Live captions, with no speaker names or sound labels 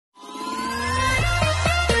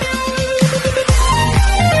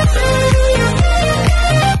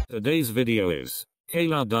Today's video is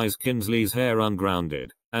Caillou dyes Kinsley's hair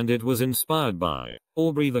ungrounded, and it was inspired by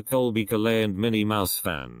Aubrey the Colby Calais and Minnie Mouse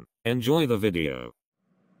fan. Enjoy the video.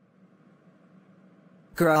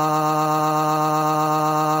 Gra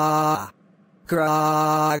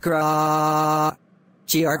gra gra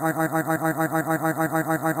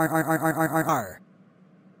G-R-R-R-R-R-R-R-R-R-R-R-R-R.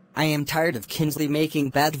 I am tired of Kinsley making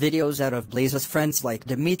bad videos out of Blaze's friends like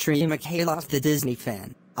Dimitri Mikhailov the Disney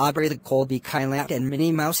fan, Aubrey the Colby Calais and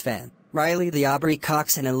Minnie Mouse fan, Riley the Aubrey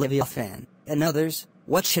Cox and Olivia fan, and others.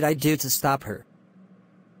 What should I do to stop her?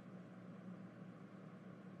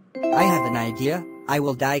 I have an idea. I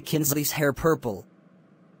will dye Kinsley's hair purple.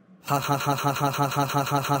 Ha ha ha ha ha ha ha ha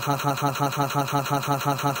ha ha ha ha ha ha ha ha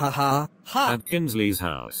ha ha ha ha. At Kinsley's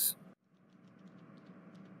house.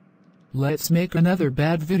 Let's make another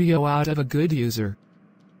bad video out of a good user.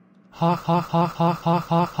 Ha ha ha ha ha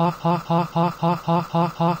ha ha ha ha ha ha ha ha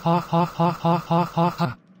ha ha ha ha ha ha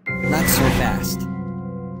ha. Not so fast.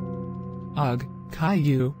 Ugh,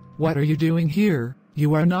 Caillou, what are you doing here?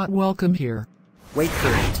 You are not welcome here. Wait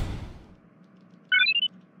for it.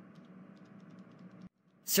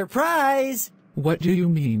 Surprise! What do you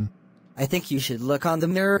mean? I think you should look on the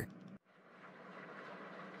mirror.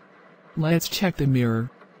 Let's check the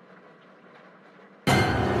mirror.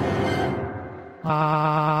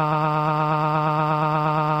 Ah,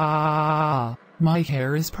 my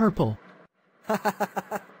hair is purple.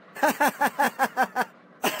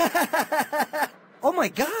 Oh my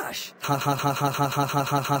gosh! Ha ha ha ha ha ha ha ha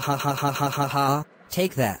ha ha ha ha ha ha.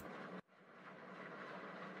 Take that.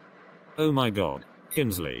 Oh my god,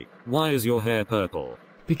 Kinsley, why is your hair purple?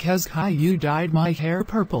 Because Caillou dyed my hair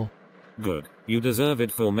purple. Good, you deserve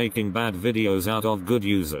it for making bad videos out of good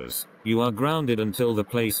users. You are grounded until the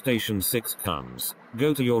PlayStation 6 comes.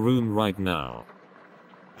 Go to your room right now.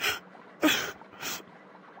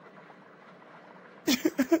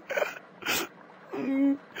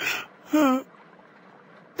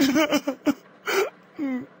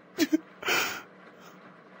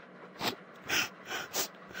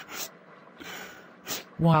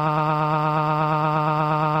 Wah.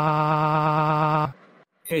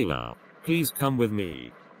 Caillou, please come with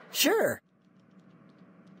me. Sure.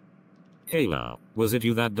 Caillou, was it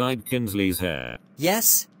you that dyed Kinsley's hair?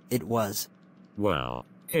 Yes, it was. Well,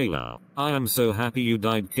 Caillou, I am so happy you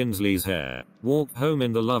dyed Kinsley's hair. Walk home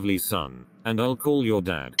in the lovely sun, and I'll call your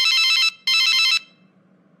dad.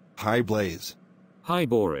 Hi Blaze. Hi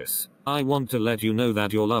Boris, I want to let you know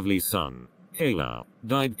that your lovely son, Caillou,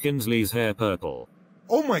 dyed Kinsley's hair purple.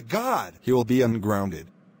 Oh my god! He will be ungrounded.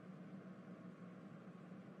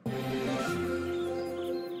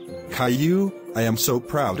 Caillou, I am so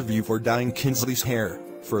proud of you for dyeing Kinsley's hair.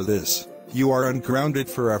 For this, you are ungrounded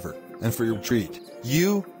forever. And for your treat,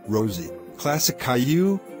 you, Rosie, classic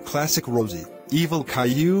Caillou, classic Rosie, evil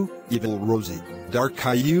Caillou, evil Rosie, dark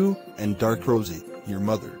Caillou, and dark Rosie, your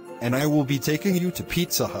mother. And I will be taking you to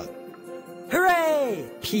Pizza Hut. Hooray!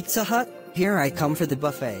 Pizza Hut? Here I come for the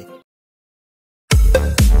buffet.